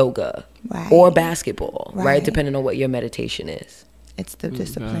be yoga or basketball, right? Depending on what your meditation is. It's the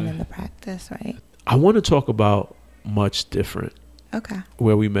discipline and the practice, right? I want to talk about Much Different. Okay.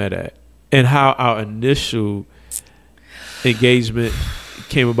 Where we met at, and how our initial engagement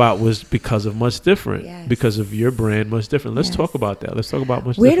came about was because of Much Different, because of your brand Much Different. Let's talk about that. Let's talk about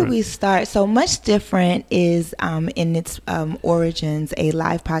Much Different. Where do we start? So Much Different is in its origins a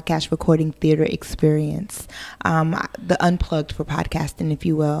live podcast recording theater experience, the unplugged for podcasting, if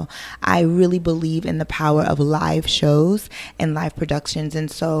you will. I really believe in the power of live shows and live productions,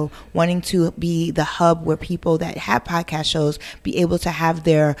 and so wanting to be the hub where people that have podcast shows be able to have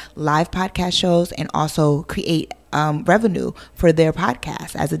their live podcast shows and also create revenue for their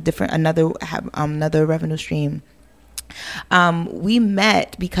podcast as another revenue stream. We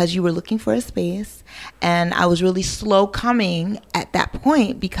met because you were looking for a space, and I was really slow coming at that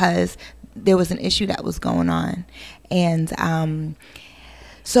point because there was an issue that was going on. And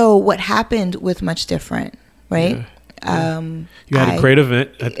so what happened with Much Different, right? You had a great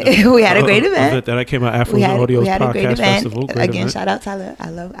event. We had a great event that I came out Afro's Audio's podcast festival. Great Again, event. Shout out Tyler. I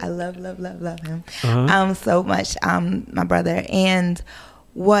love him so much, my brother. And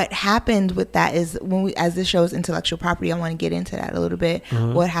what happened with that is as this show is intellectual property, I want to get into that a little bit.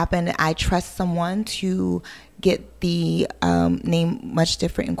 What happened? I trust someone to get the name Much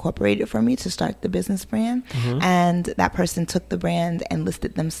Different incorporated for me to start the business brand, and that person took the brand and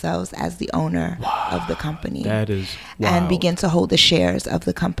listed themselves as the owner of the company. That is and began to hold the shares of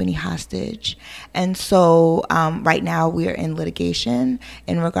the company hostage. And so right now we are in litigation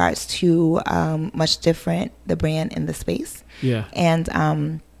in regards to Much Different, the brand in the space.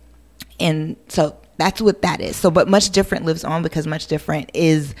 And so that's what that is. So, but Much Different lives on because Much Different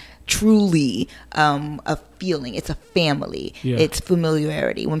is truly a feeling. It's a family. It's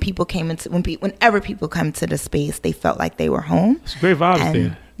familiarity. Whenever people come to the space, they felt like they were home. It's great vibes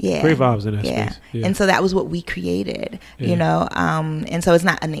there. Yeah. Great vibes in that space. Yeah. And so that was what we created, you know. And so it's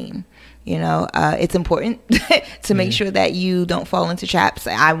not a name. You know, it's important to make sure that you don't fall into traps.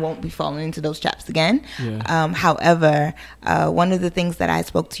 I won't be falling into those traps again. However, one of the things that I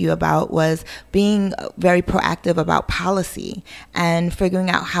spoke to you about was being very proactive about policy and figuring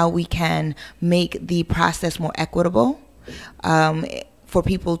out how we can make the process more equitable. For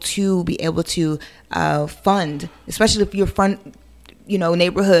people to be able to fund, especially if you're you know,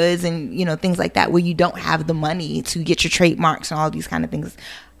 neighborhoods and, you know, things like that, where you don't have the money to get your trademarks and all these kind of things.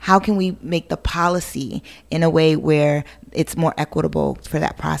 How can we make the policy in a way where it's more equitable for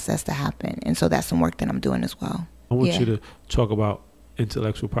that process to happen? And so that's some work that I'm doing as well. I want you to talk about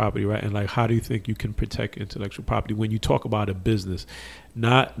intellectual property, right? And like, how do you think you can protect intellectual property when you talk about a business,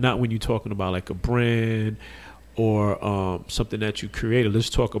 not when you're talking about like a brand or something that you created? Let's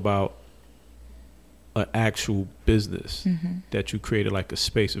talk about an actual business that you created, like a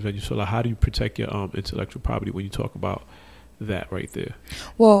space. So like, how do you protect your intellectual property when you talk about that right there?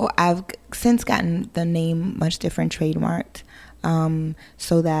 Well, I've since gotten the name Much Different trademarked,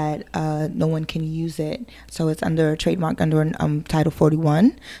 so that no one can use it. So it's under trademark under Title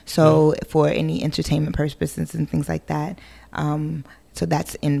 41. So for any entertainment purposes and things like that. So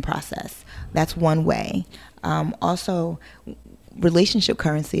that's in process. That's one way. Also, relationship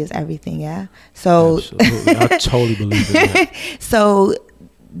currency is everything. Yeah. So absolutely. I totally believe in that. So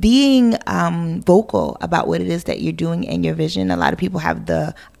being vocal about what it is that you're doing and your vision. A lot of people have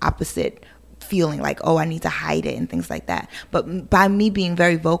the opposite feeling, like, oh, I need to hide it and things like that. But by me being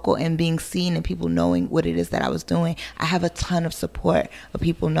very vocal and being seen and people knowing what it is that I was doing, I have a ton of support of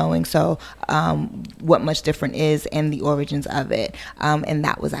people knowing what Much Different is and the origins of it. And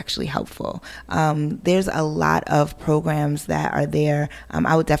that was actually helpful. There's a lot of programs that are there.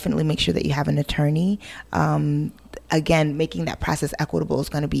 I would definitely make sure that you have an attorney. Again, making that process equitable is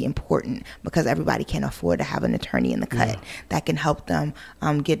going to be important because everybody can't afford to have an attorney in the cut that can help them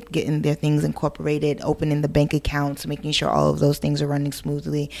getting their things incorporated, opening the bank accounts, making sure all of those things are running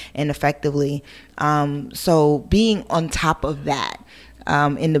smoothly and effectively. So being on top of that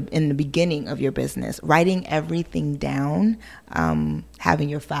in the beginning of your business, writing everything down, having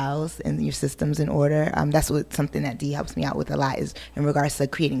your files and your systems in order. That's something that Dee helps me out with a lot, is in regards to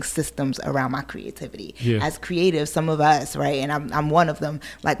creating systems around my creativity. As creatives, some of us, right, and I'm one of them,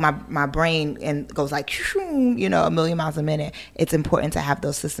 like my brain goes like, you know, a million miles a minute. It's important to have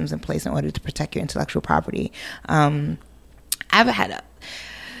those systems in place in order to protect your intellectual property.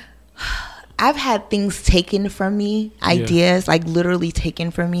 I've had things taken from me, ideas like literally taken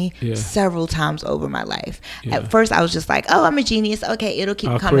from me several times over my life. At first, I was just like, oh, I'm a genius. Okay, it'll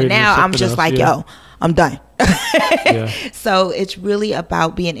keep coming. Now I'm just like, yo, I'm done. So it's really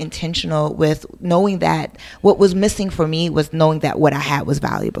about being intentional with knowing that what was missing for me was knowing that what I had was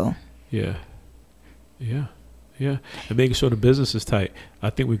valuable. Yeah. And making sure the business is tight. I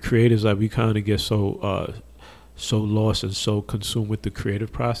think with creatives, like, we kind of get so lost and so consumed with the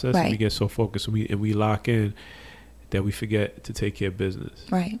creative process, and we get so focused and we lock in that we forget to take care of business,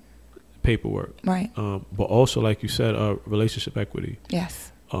 paperwork, but also, like you said, relationship equity,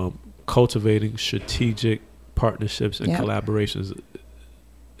 cultivating strategic partnerships and collaborations.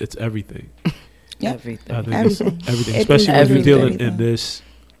 It's everything. Everything, especially when you're dealing in this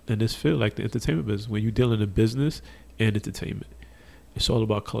field, like the entertainment business. When you're dealing in business and entertainment, it's all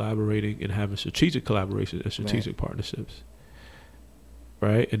about collaborating and having strategic collaboration and strategic partnerships,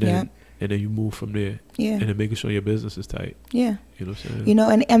 right? And then you move from there, and then making sure your business is tight. You know what I'm saying? You know,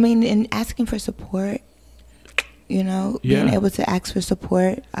 and I mean, and asking for support. You know, being able to ask for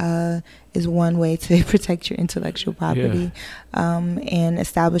support is one way to protect your intellectual property, and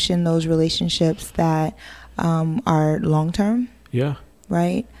establishing those relationships that are long term.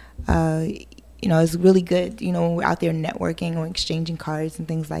 Right. You know, it's really good, you know, when we're out there networking or exchanging cards and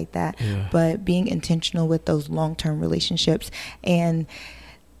things like that. But being intentional with those long-term relationships. And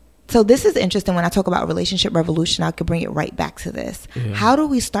so this is interesting. When I talk about relationship revolution, I could bring it right back to this. How do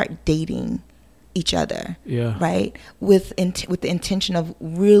we start dating each other, right? With the intention of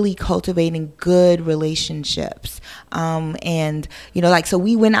really cultivating good relationships. And, you know, like, so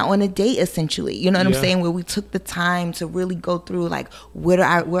we went out on a date essentially, you know what I'm saying? Where we took the time to really go through, like, where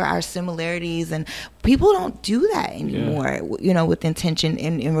our similarities, and people don't do that anymore, you know, with intention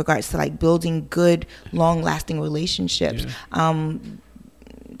in regards to, like, building good, long lasting relationships.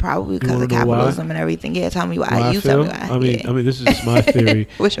 Probably because of capitalism and everything. Tell me why. You tell me why. I mean, this is just my theory.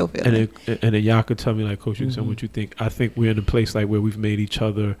 What's your feeling? And then y'all could tell me, like, Coach, you can tell me what you think. I think we're in a place, like, where we've made each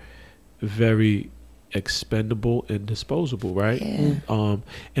other very expendable and disposable, right?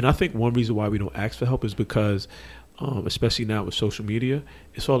 And I think one reason why we don't ask for help is because especially now with social media,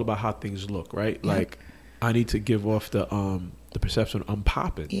 it's all about how things look, right? Yeah. Like, I need to give off the perception I'm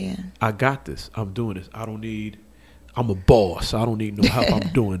popping. Yeah. I got this. I'm doing this. I'm a boss. I don't need no help.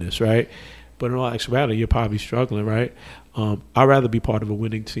 I'm doing this, right? But in all actuality, you're probably struggling, right? I'd rather be part of a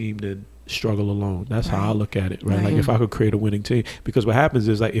winning team than struggle alone. That's how I look at it, right? Like, if I could create a winning team, because what happens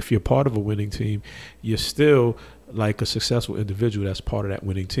is, like, if you're part of a winning team, you're still like a successful individual that's part of that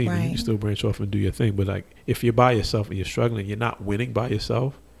winning team. And you can still branch off and do your thing. But like, if you're by yourself and you're struggling, you're not winning by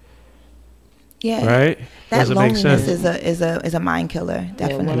yourself. Yeah. Right? That Doesn't loneliness make sense. is a mind killer,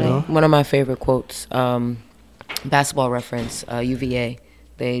 definitely. Yeah, one of my favorite quotes, basketball reference, UVA.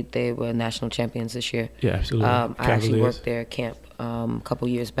 They were national champions this year. Yeah, absolutely. I actually worked their camp a couple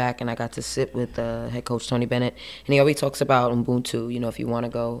years back, and I got to sit with head coach Tony Bennett, and he always talks about Ubuntu. You know, if you want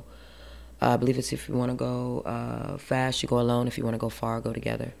to go, I believe it's if you want to go fast, you go alone. If you want to go far, go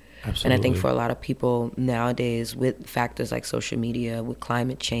together. Absolutely. And I think for a lot of people nowadays, with factors like social media, with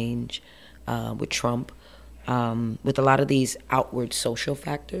climate change, with Trump, with a lot of these outward social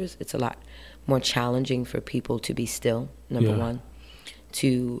factors, it's a lot more challenging for people to be still, number one,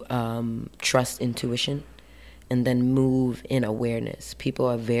 to trust intuition, and then move in awareness. People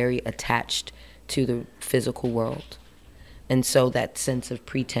are very attached to the physical world. And so that sense of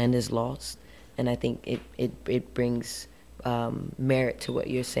pretend is lost. And I think it brings merit to what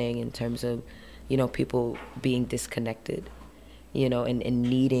you're saying in terms of, you know, people being disconnected, you know, and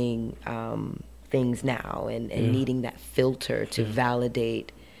needing things now and needing that filter to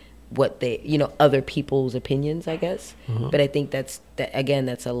validate what they, you know, other people's opinions, I guess. But I think that's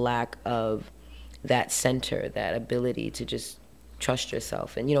a lack of that center, that ability to just trust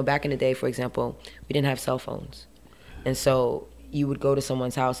yourself. And, you know, back in the day, for example, we didn't have cell phones. And so you would go to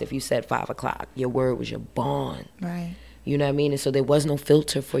someone's house, if you said 5 o'clock, your word was your bond. Right. You know what I mean? And so there was no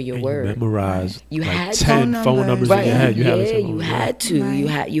filter for your word. You memorized you like had 10 phone numbers in your head.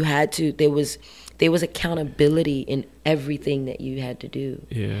 You had to. There was accountability in everything that you had to do.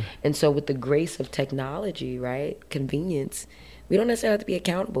 Yeah. And so with the grace of technology, right, convenience, we don't necessarily have to be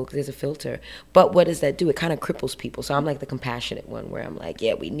accountable because there's a filter. But what does that do? It kind of cripples people. So I'm like the compassionate one, where I'm like,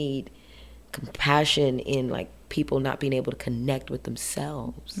 yeah, we need compassion in like people not being able to connect with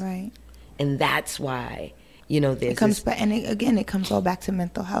themselves. Right. And that's why, you know, there's it comes back, and it comes all back to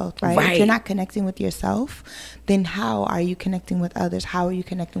mental health, right? If you're not connecting with yourself, then how are you connecting with others? How are you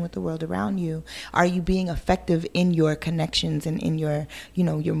connecting with the world around you? Are you being effective in your connections and in your, you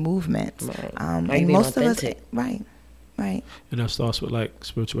know, your movements? Right. And most authentic? Of us, right. And that starts with like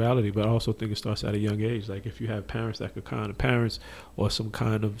spirituality, but I also think it starts at a young age. Like if you have parents that could kind of, parents or some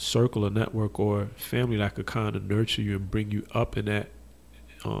kind of circle or network or family that could kind of nurture you and bring you up in that.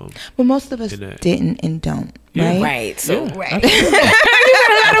 Well, most of us didn't and don't, right? Right. So, right.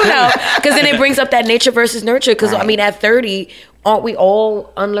 I don't know. Because then it brings up that nature versus nurture. Because, I mean, at 30, aren't we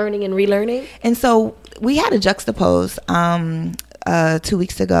all unlearning and relearning? And so we had a juxtapose 2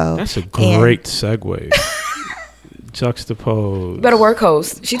 weeks ago. That's a great segue. Juxtapose. You better work,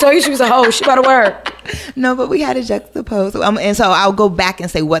 host. She told you she was a host. She better work. No, but we had a juxtapose. And so I'll go back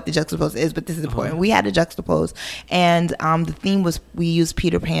and say what the juxtapose is, but this is important. We had a juxtapose. And the theme was, we used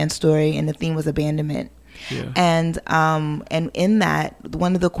Peter Pan's story, and the theme was abandonment. Yeah. And in that,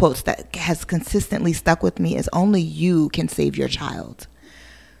 one of the quotes that has consistently stuck with me is, only you can save your child.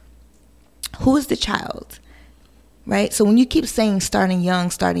 Who is the child? Right? So when you keep saying starting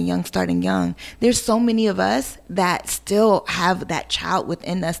young, there's so many of us that still have that child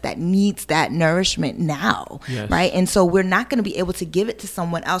within us that needs that nourishment now. Yes. Right? And so we're not going to be able to give it to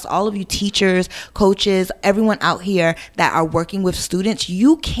someone else. All of you teachers, coaches, everyone out here that are working with students,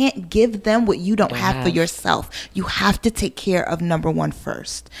 you can't give them what you don't have for yourself. You have to take care of number one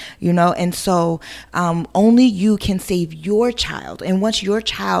first, you know? And so only you can save your child. And once your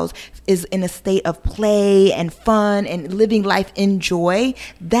child is in a state of play and fun and living life in joy,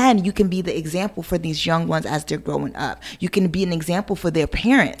 then you can be the example for these young ones as they're growing up. You can be an example for their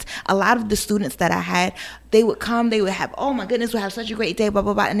parents. A lot of the students that I had, they would come, they would have, oh my goodness, we'll have such a great day, blah,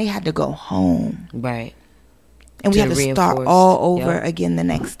 blah, blah, and they had to go home. Right. And we had to start all over again the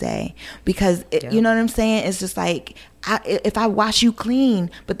next day. Because, you know what I'm saying? It's just like, if I wash you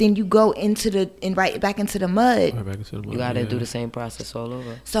clean, but then you go right back into the mud. You got to do the same process all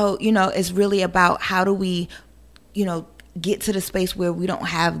over. So, you know, it's really about how do we, you know, get to the space where we don't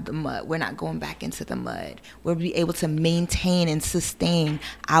have the mud. We're not going back into the mud. We'll be able to maintain and sustain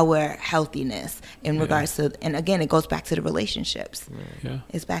our healthiness in regards to, and again, it goes back to the relationships. Yeah.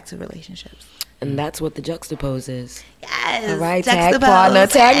 It's back to relationships. And that's what the juxtapose is. Yes. All right, tag me,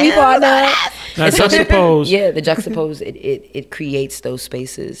 partner. Now, juxtapose. Yeah, the juxtapose, it creates those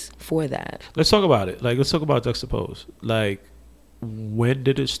spaces for that. Let's talk about it. Like, let's talk about juxtapose. Like, when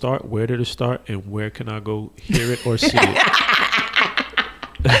did it start? Where did it start? And where can I go hear it or see it?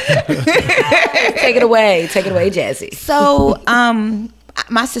 Take it away, Jazzy. So,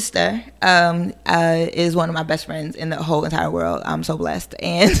 my sister is one of my best friends in the whole entire world. I'm so blessed,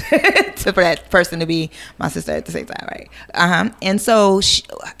 and for that person to be my sister at the same time, right? And so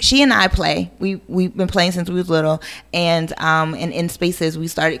she and I play. We've been playing since we was little, and in spaces we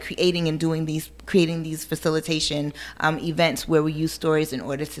started creating these facilitation events where we use stories in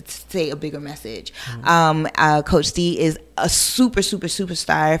order to say a bigger message. Coach D is a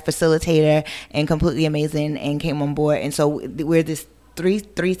superstar facilitator and completely amazing, and came on board. And so we're this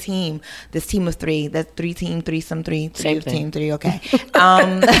team of three. That's threesome, three. Same team, thing. three. Okay.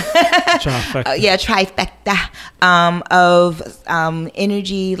 Trifecta. Trifecta of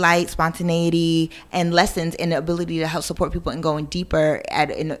energy, light, spontaneity, and lessons, and the ability to help support people in going deeper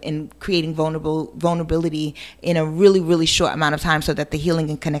in creating vulnerability in a really, really short amount of time, so that the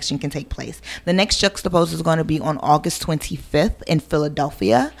healing and connection can take place. The next Juxtapose is going to be on August 25th in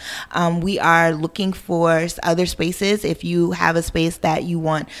Philadelphia. We are looking for other spaces. If you have a space that you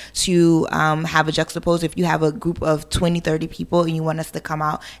want to have a Juxtapose, if you have a group of 20-30 people and you want us to come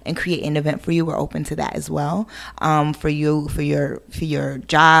out and create an event for you, we're open to that as well. For your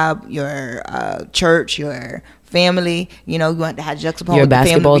job, your church, your family, you want to have Juxtapose, your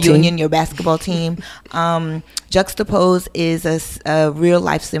basketball family reunion, your basketball team. Juxtapose is a real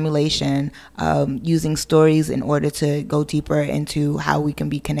life simulation using stories in order to go deeper into how we can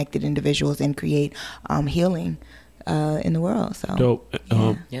be connected individuals and create healing in the world. So dope.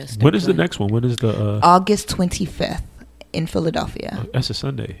 Yes, when is the next one? When is the August 25th in Philadelphia? That's a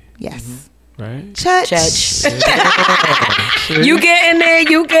Sunday. Yes. Right? Church. You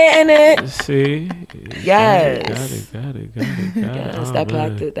getting it. See? Yes. Got it. Yes, Oh, that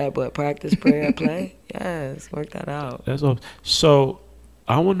practice, prayer, play. Yes, work that out. That's awesome. So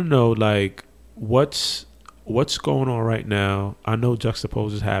I want to know, like, what's going on right now? I know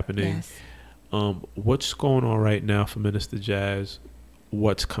Juxtapose is happening. Yes. What's going on right now for Minister Jazz?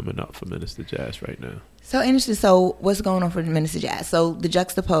 What's coming up for Minister Jazz right now? So interesting. So what's going on for Minister Jazz? So the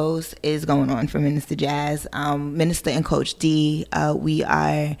Juxtapose is going on for Minister Jazz. Minister and Coach D, we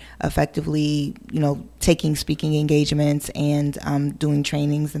are effectively, taking speaking engagements and doing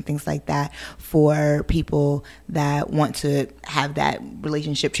trainings and things like that for people that want to have that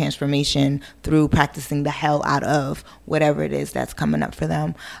relationship transformation through practicing the hell out of whatever it is that's coming up for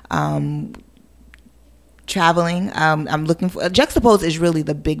them. Traveling, I'm looking for Juxtapose is really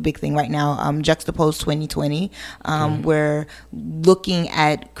the big thing right now. Juxtapose 2020. We're looking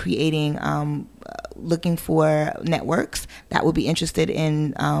at creating, looking for networks that would be interested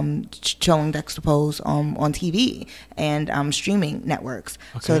in showing Juxtapose on TV and streaming networks,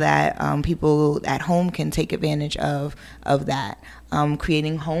 so that people at home can take advantage of that.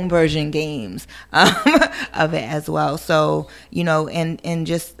 Creating home version games of it as well. So, and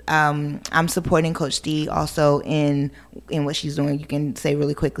just I'm supporting Coach D also in what she's doing. You can say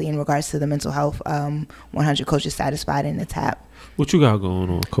really quickly in regards to the mental health 100 Coaches Satisfied in the TAP. What you got going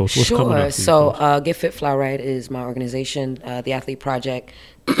on, Coach? What's coming up? So Get Fit Fly Right is my organization. The Athlete Project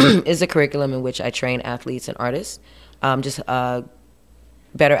is a curriculum in which I train athletes and artists. Just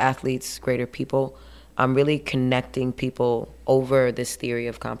better athletes, greater people. I'm really connecting people over this theory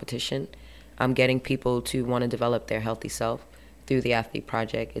of competition. I'm getting people to want to develop their healthy self through the Athlete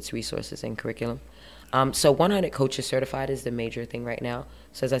Project, its resources and curriculum. So 100 Coaches Certified is the major thing right now.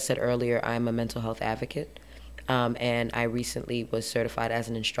 So as I said earlier, I'm a mental health advocate. And I recently was certified as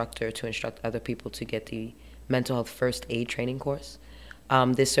an instructor to instruct other people to get the mental health first aid training course.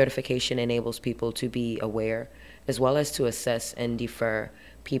 This certification enables people to be aware, as well as to assess and defer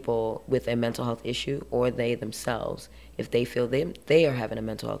people with a mental health issue, or they themselves, if they feel they are having a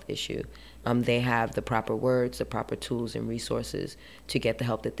mental health issue, they have the proper words, the proper tools and resources to get the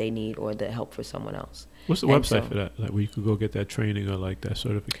help that they need or the help for someone else. What's the website for that? Like where you could go get that training or like that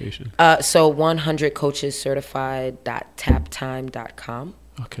certification? So 100coachescertified.taptime.com.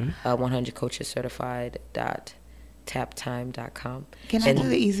 Okay. 100coachescertified.taptime.com. Can I do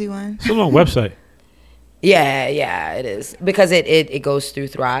the easy one? It's a long website. Yeah, it is, because it goes through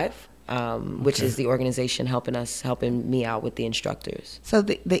Thrive, which is the organization helping me out with the instructors. So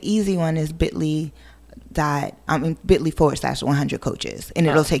the easy one is bit.ly/100 coaches, and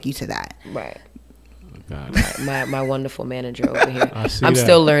it'll take you to that. Right. God. My wonderful manager over here. I'm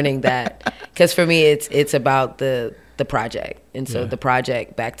still learning that, because for me it's about the project, and so the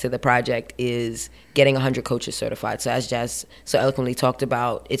project, back to the project, is getting 100 coaches certified. So as Jazz so eloquently talked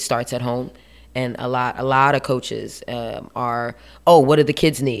about, it starts at home. And a lot of coaches are, oh, what do the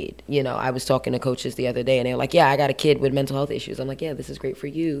kids need? You know, I was talking to coaches the other day, and they were like, yeah, I got a kid with mental health issues. I'm like, yeah, this is great for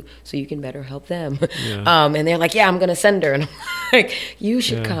you, so you can better help them. Yeah. And they're like, yeah, I'm gonna send her, and I'm like, you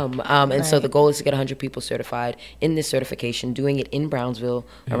should come. And so the goal is to get 100 people certified in this certification, doing it in Brownsville,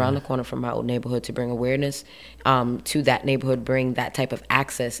 around the corner from my old neighborhood, to bring awareness to that neighborhood, bring that type of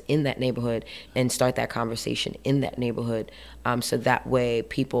access in that neighborhood, and start that conversation in that neighborhood. So that way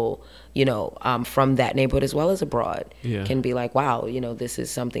people, you know, from that neighborhood as well as abroad can be like, wow, you know, this is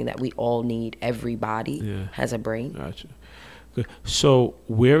something that we all need. Everybody has a brain. Gotcha. Good. So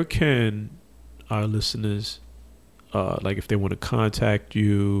where can our listeners, like if they want to contact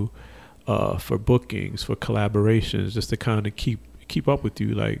you for bookings, for collaborations, just to kind of keep up with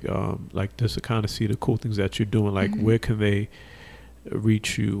you, like just to kind of see the cool things that you're doing, like where can they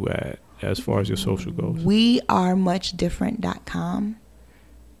reach you at as far as your social goes? wearemuchdifferent.com.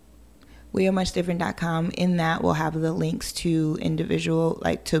 wearemuchdifferent.com. In that we'll have the links to individual,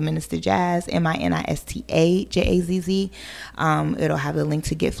 like to Minister Jazz, MINISTA JAZZ. It'll have the link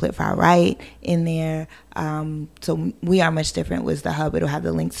to Get Fit Fly Right in there. So We Are Much Different was the hub. It'll have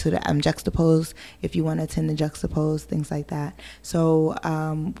the links to the Juxtapose if you want to attend the Juxtapose, things like that. So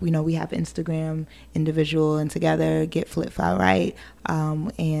you know, we have Instagram, individual and together, Get Fit Fly Right,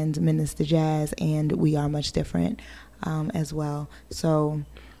 and Minister Jazz, and We Are Much Different as well. So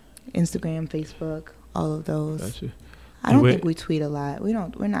Instagram, Facebook, all of those. Gotcha. I don't think we tweet a lot. We're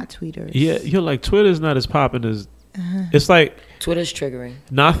not tweeters. Yeah, you're like, Twitter's not as popping as it's like Twitter's triggering.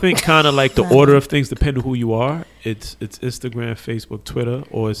 Nothing kind of like the order of things depending who you are. It's Instagram, Facebook, Twitter,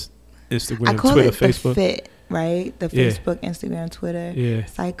 or it's Instagram, Twitter, Facebook. Fit, right? The Facebook, Instagram, Twitter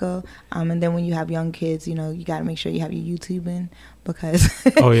cycle. And then when you have young kids, you know, you got to make sure you have your YouTubing, because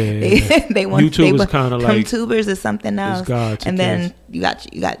they want YouTube is kind of like YouTubers is something else. And then you got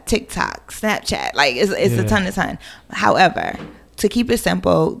TikTok, Snapchat, like it's a ton of time. However, to keep it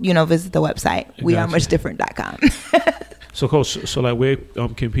simple, you know, visit the website wearemuchdifferent.com. So Coach, so like where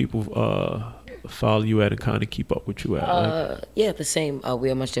can people follow you at and kind of keep up with you at? The same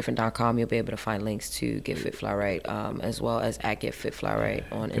wearemuchdifferent.com. You'll be able to find links to Get Fit Fly Right, as well as at Get Fit Fly Right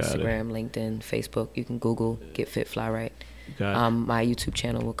on Instagram, LinkedIn, Facebook. You can Google Get Fit Fly Right. My YouTube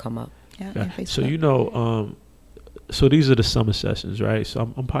channel will come up. So you know, so these are the summer sessions, right?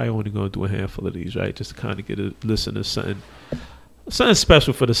 So I'm probably only going to do a handful of these, right, just to kind of get a listen to something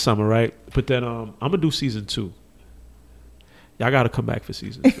special for the summer, right? But then I'm gonna do season 2. Y'all gotta come back for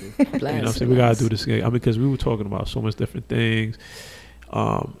season 2. You know what I'm saying? We gotta do this again. I mean, because we were talking about so much different things,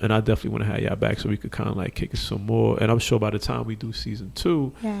 and I definitely want to have y'all back so we could kind of like kick it some more. And I'm sure by the time we do season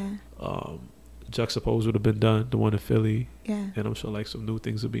 2, Juxtapose would have been done, the one in Philly. And I'm sure like some new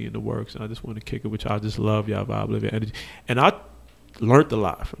things will be in the works. And I just want to kick it with y'all. I just love y'all vibe, love your energy, and I learned a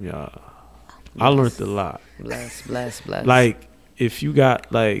lot from y'all. I learned a lot. Bless. Like, if you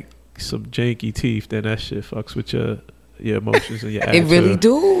got like some janky teeth, then that shit fucks with your emotions and your attitude. It really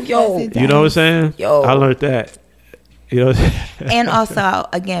do, yo. You know what I'm saying? Yo, I learned that. You know. And also,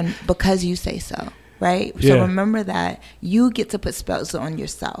 again, because you say so, right? So remember that you get to put spells on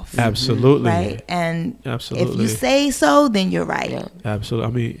yourself. Absolutely. Right? And if you say so, then you're right. Yeah. Absolutely.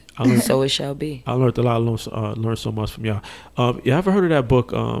 I mean, I learned, so it shall be. I learned a lot. Learned so much from y'all. You ever heard of that book,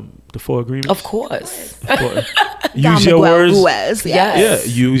 The 4 Agreements? Of course. Use your words. Yes. Yeah.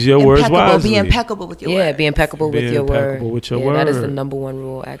 Use your words wisely. Be impeccable with your word. Be impeccable with your word. With your word. That is the number 1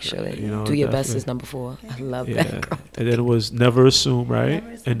 rule, actually. You know, do your best is number 4. I love that. And then it was never assume, right?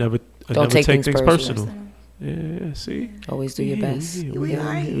 And never take things personal. Yeah, see? Always do your best. We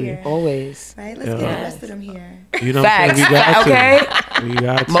are here. Always. Right? Let's get the rest of them here. You know what I'm saying? We got to. We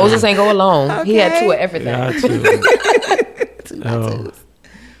got to. Moses ain't go alone. Okay. He had 2 of everything. Got to.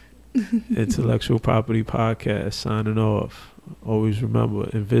 Intellectual Property Podcast signing off. Always remember,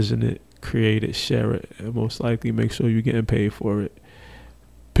 envision it, create it, share it, and most likely make sure you're getting paid for it.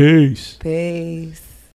 Peace.